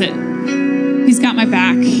has it. He's got my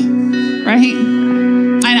back, right?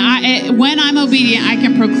 And when I'm obedient, I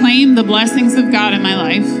can proclaim the blessings of God in my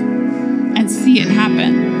life and see it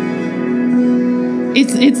happen.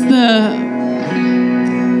 It's the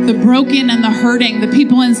broken and the hurting, the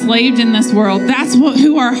people enslaved in this world. That's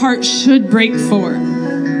who our heart should break for.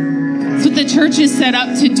 That's what the church is set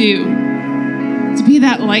up to do. To be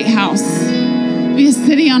that lighthouse, to be a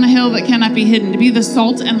city on a hill that cannot be hidden, to be the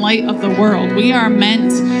salt and light of the world. We are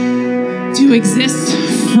meant to exist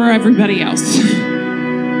for everybody else.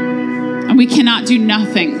 we cannot do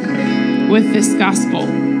nothing with this gospel.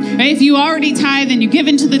 Right? If you already tithe and you give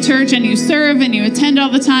into the church and you serve and you attend all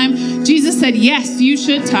the time, Jesus said, yes, you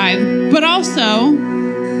should tithe, but also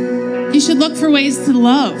you should look for ways to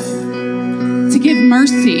love, to give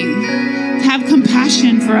mercy, to have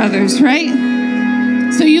compassion for others, right?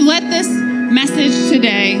 So you let this message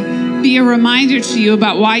today be a reminder to you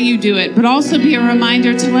about why you do it, but also be a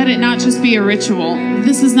reminder to let it not just be a ritual.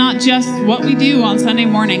 This is not just what we do on Sunday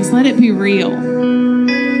mornings. Let it be real.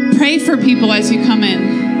 Pray for people as you come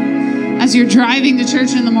in. As you're driving to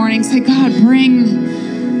church in the morning, say, God,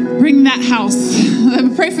 bring that house.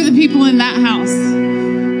 Pray for the people in that house.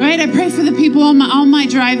 Right? I pray for the people on my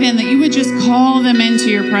drive in, that you would just call them into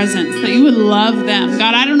your presence, that you would love them.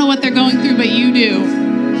 God, I don't know what they're going through, but you do.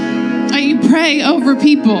 That you pray over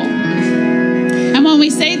people. And when we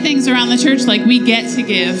say things around the church like we get to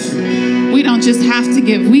give, we don't just have to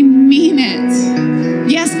give, we mean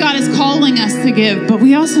it. Yes, God is calling us to give, but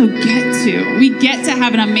we also get to. We get to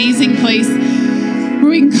have an amazing place where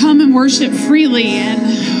we can come and worship freely and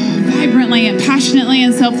vibrantly and passionately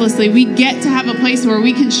and selflessly. We get to have a place where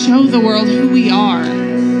we can show the world who we are.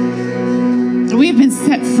 We have been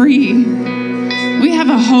set free. We have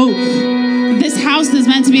a hope. This house is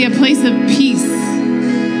meant to be a place of peace.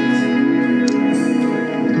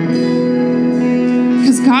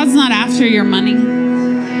 Because God's not after your money.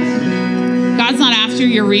 God's not after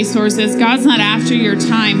your resources. God's not after your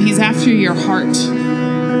time. He's after your heart.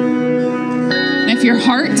 And if your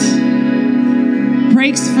heart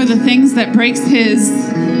breaks for the things that breaks His,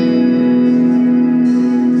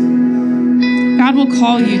 God will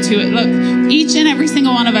call you to it. Look, each and every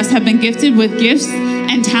single one of us have been gifted with gifts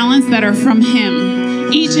and talents that are from Him.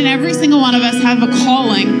 Each and every single one of us have a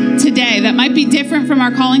calling today that might be different from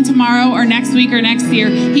our calling tomorrow or next week or next year.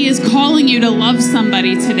 He is calling you to love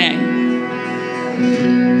somebody today.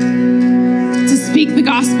 To speak the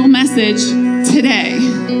gospel message today.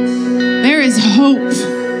 There is hope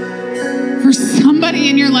for somebody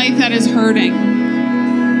in your life that is hurting.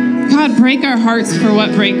 God, break our hearts for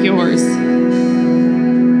what break yours.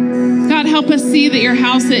 God, help us see that your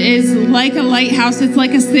house is like a lighthouse. It's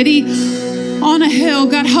like a city on a hill.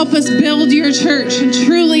 God, help us build your church and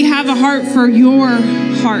truly have a heart for your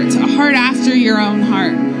heart, a heart after your own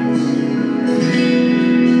heart.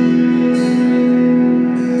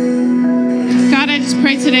 God, I just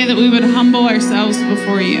pray today that we would humble ourselves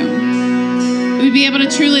before you. We'd be able to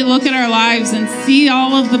truly look at our lives and see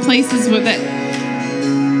all of the places that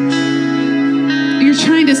you're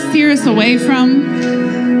trying to steer us away from.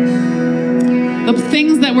 The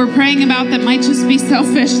things that we're praying about that might just be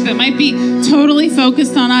selfish, that might be totally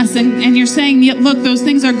focused on us. And you're saying, yeah, look, those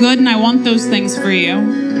things are good and I want those things for you.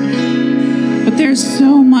 But there's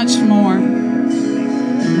so much more.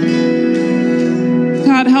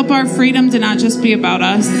 God, help our freedom to not just be about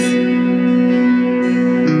us,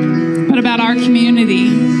 but about our community,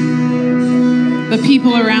 the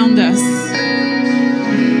people around us.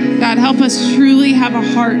 God, help us truly have a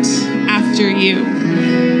heart after you.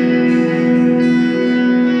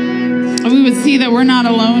 We would see that we're not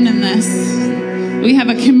alone in this. We have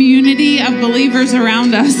a community of believers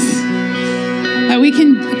around us, that we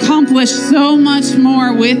can accomplish so much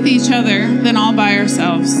more with each other than all by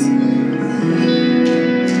ourselves.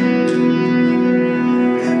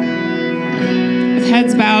 With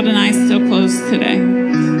heads bowed and eyes still closed today.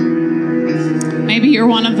 Maybe you're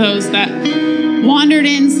one of those that wandered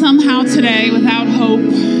in somehow today without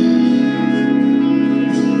hope.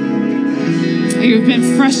 You've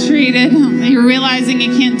been frustrated. You're realizing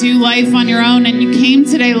you can't do life on your own, and you came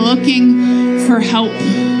today looking for help,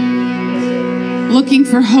 looking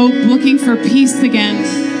for hope, looking for peace again.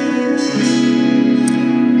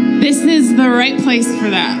 This is the right place for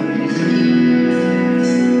that.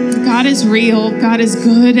 God is real. God is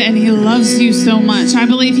good, and He loves you so much. I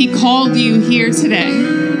believe He called you here today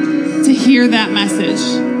to hear that message,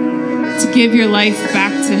 to give your life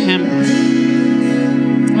back to Him.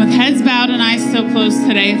 With heads bowed and eyes still closed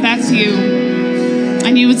today, if that's you,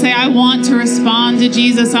 and you would say, I want to respond to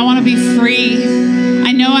Jesus, I want to be free.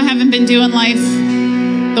 I know I haven't been doing life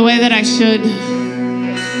the way that I should,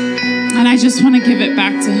 and I just want to give it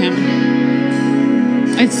back to Him.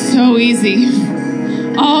 It's so easy.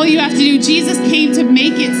 All you have to do, Jesus came to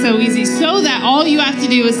make it so easy, so that all you have to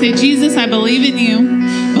do is say, Jesus, I believe in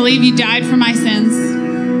you, believe you died for my sins,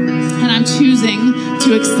 and I'm choosing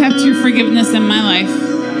to accept your forgiveness in my life.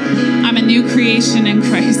 I'm a new creation in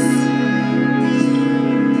Christ.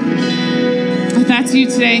 If that's you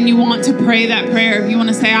today and you want to pray that prayer, if you want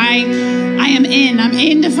to say, I'm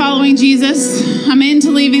into following Jesus. I'm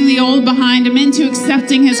into leaving the old behind. I'm into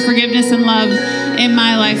accepting His forgiveness and love. in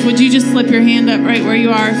my life. Would you just slip your hand up right where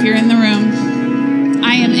you are if you're in the room?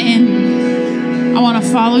 I am in. I want to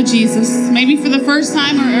follow Jesus, maybe for the first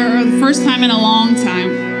time or the first time in a long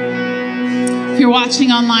time. If you're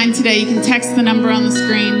watching online today, you can text the number on the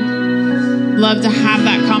screen. Love to have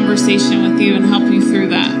that conversation with you and help you through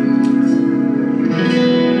that.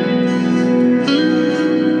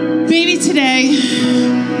 Maybe today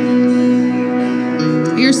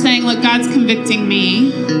you're saying, look, God's convicting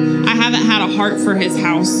me. I haven't had a heart for his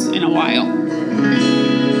house in a while.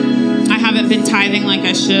 I haven't been tithing like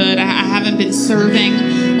I should. I haven't been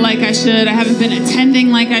serving like I should. I haven't been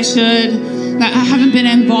attending like I should. I haven't been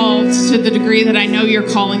involved to the degree that I know you're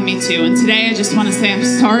calling me to. And today I just want to say I'm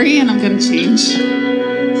sorry and I'm going to change.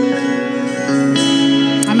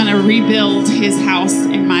 I'm going to rebuild his house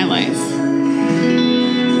in my life.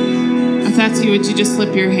 If that's you, would you just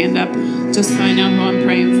slip your hand up just so I know who I'm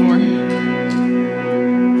praying for?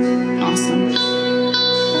 Awesome.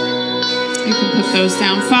 You can put those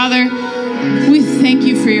down. Father, we thank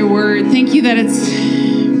you for your word. Thank you that it's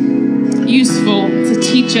useful to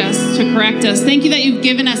teach us, to correct us. Thank you that you've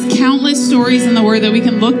given us countless stories in the word that we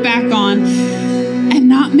can look back on and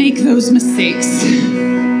not make those mistakes.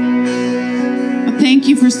 Thank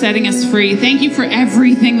you for setting us free. Thank you for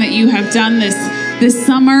everything that you have done this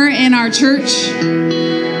summer in our church.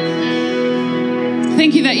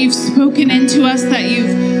 Thank you that you've spoken into us, that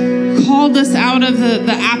you've called us out of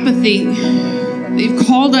the apathy. You've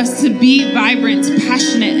called us to be vibrant,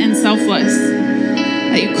 passionate, and selfless.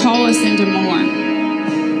 That you call us into more.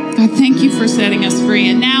 God, thank you for setting us free.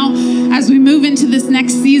 And now, as we move into this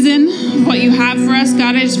next season, what you have for us,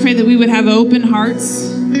 God, I just pray that we would have open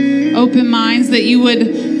hearts, open minds, that you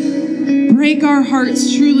would break our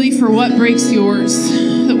hearts truly for what breaks yours,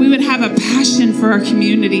 that we would have a passion for our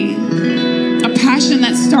community, a passion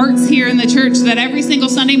that starts here in the church, that every single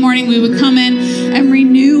Sunday morning we would come in and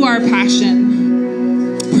renew our passion.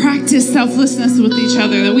 Practice selflessness with each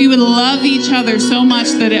other, that we would love each other so much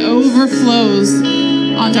that it overflows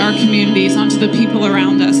onto our communities, onto the people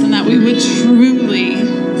around us, and that we would truly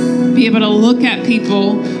be able to look at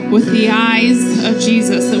people with the eyes of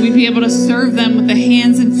Jesus, that we'd be able to serve them with the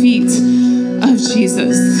hands and feet of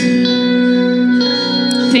Jesus.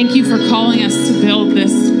 Thank you for calling us to build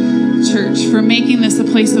this church, for making this a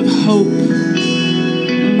place of hope,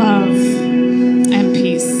 love, and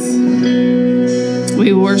peace.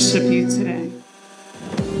 We worship you today.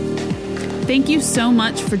 Thank you so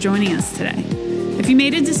much for joining us today. If you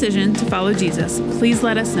made a decision to follow Jesus, please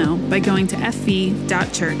let us know by going to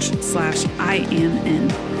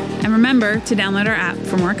fv.church/IamIn. And remember to download our app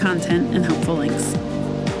for more content and helpful links.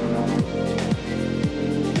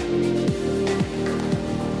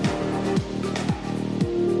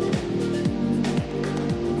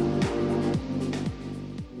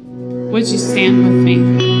 Would you stand with me?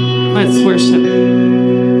 Let's worship.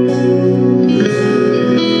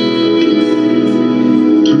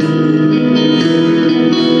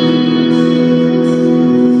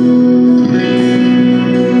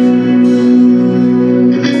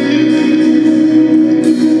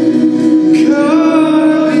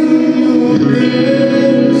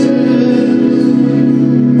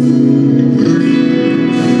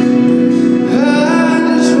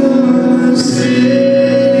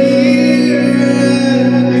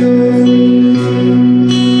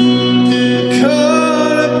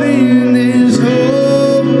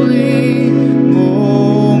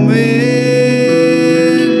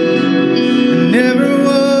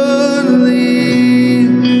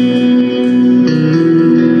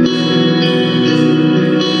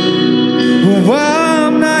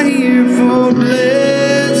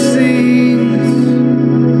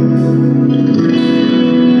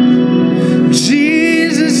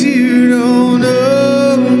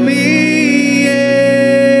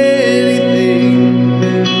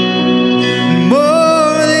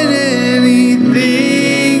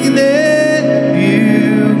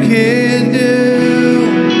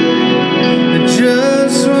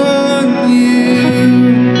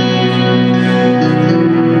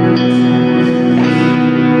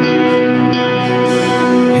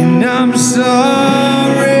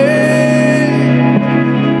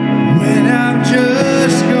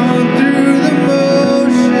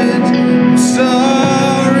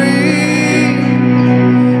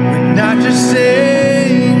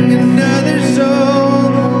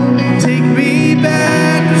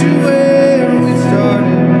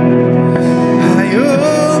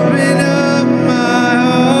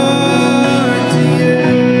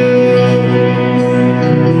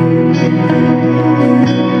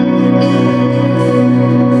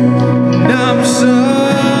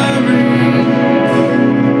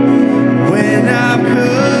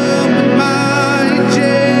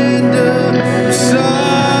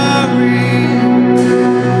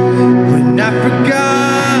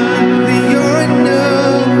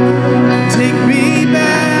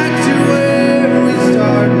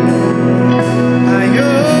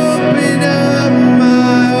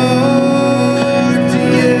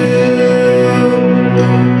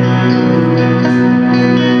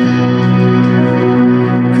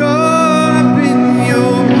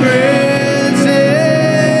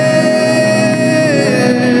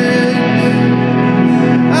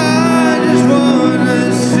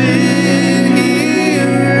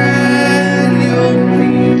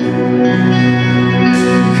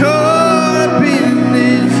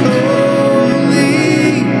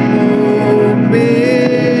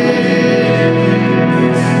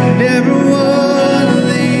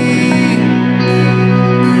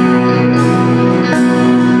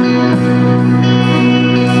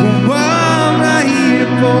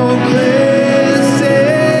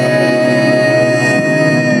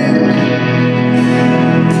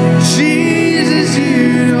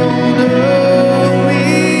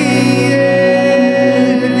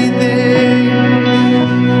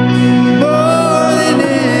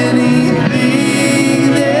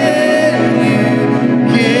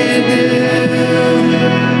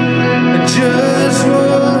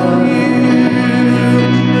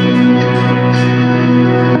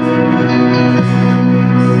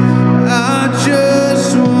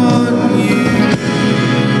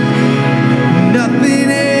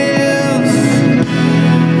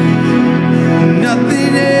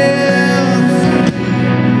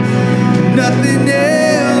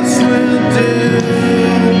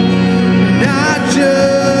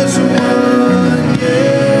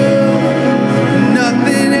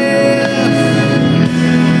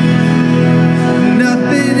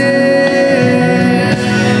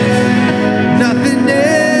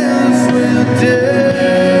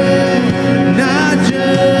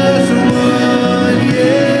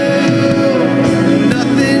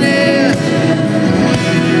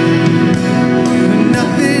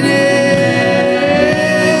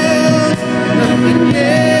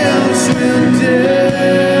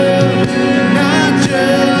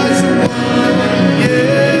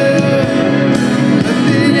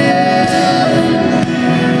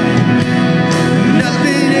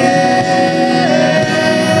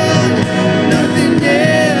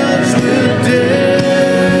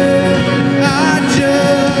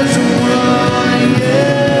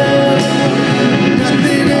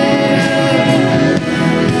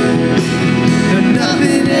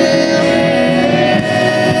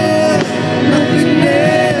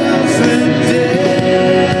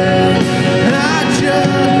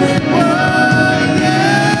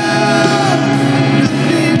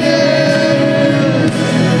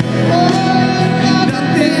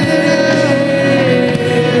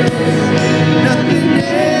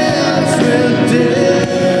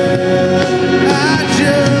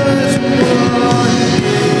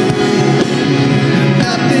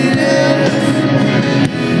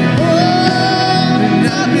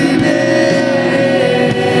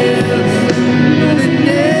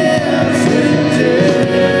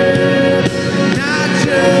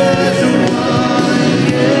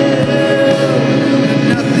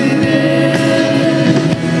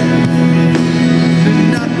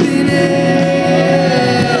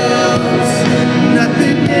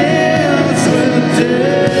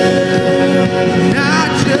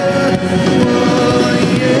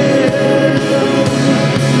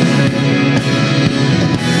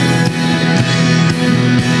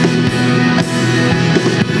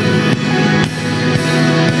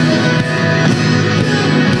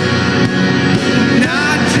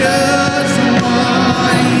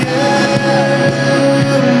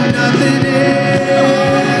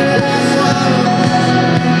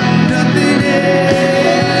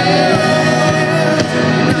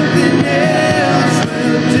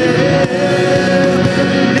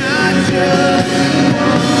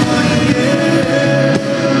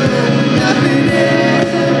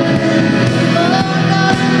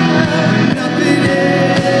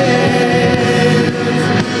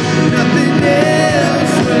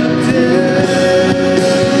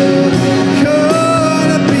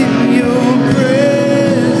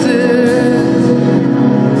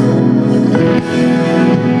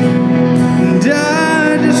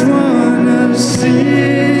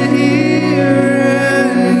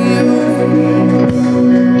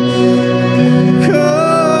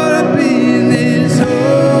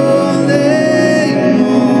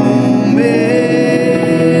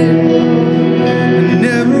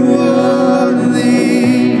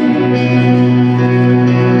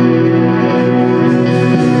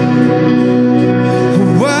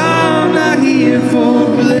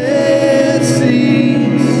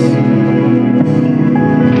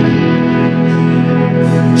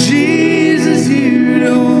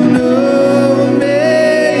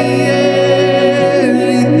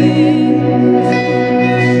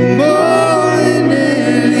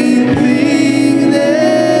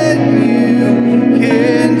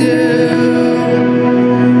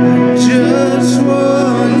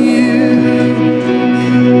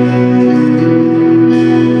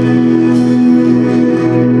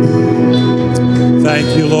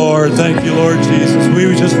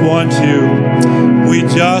 We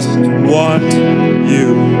just want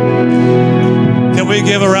you. Can we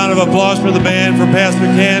give a round of applause for the band, for Pastor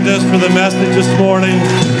Candace, for the message this morning,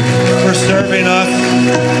 for serving us?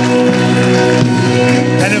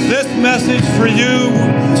 And if this message for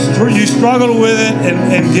you struggle with it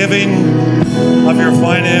in giving of your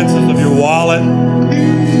finances, of your wallet,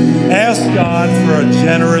 ask God for a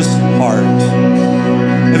generous heart.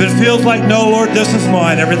 If it feels like, no, Lord, this is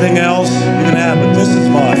mine, everything else you can have, but this is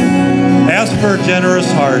mine. Ask for a generous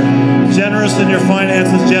heart. Generous in your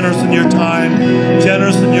finances, generous in your time,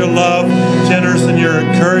 generous in your love, generous in your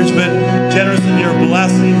encouragement, generous in your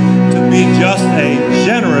blessing, to be just a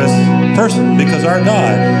generous person, because our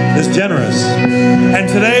God is generous. And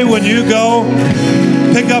today when you go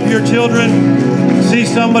pick up your children, see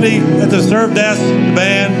somebody at the serve desk, the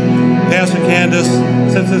band, Pastor Candace,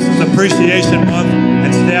 since this is Appreciation Month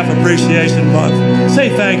and Staff Appreciation Month, say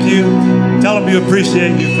thank you. Tell them you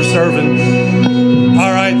appreciate you for serving.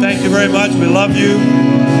 All right, thank you very much. We love you.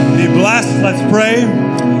 Be blessed. Let's pray.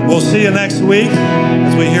 We'll see you next week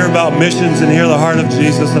as we hear about missions and hear the heart of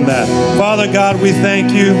Jesus in that. Father God, we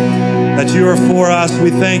thank you that you are for us. We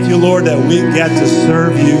thank you, Lord, that we get to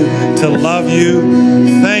serve you, to love you.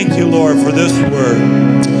 Thank you, Lord, for this word.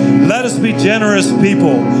 Let us be generous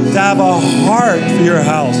people, to have a heart for your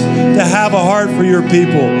house, to have a heart for your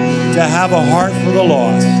people, to have a heart for the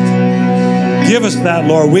lost. Give us that,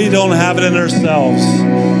 Lord. We don't have it in ourselves.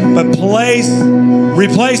 But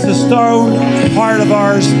replace the stone heart of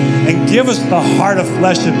ours and give us the heart of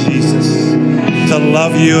flesh of Jesus to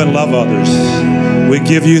love you and love others. We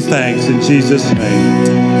give you thanks in Jesus' name.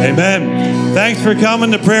 Amen. Thanks for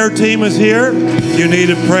coming. The prayer team is here. If you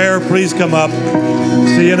needed prayer, please come up.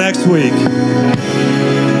 See you next week.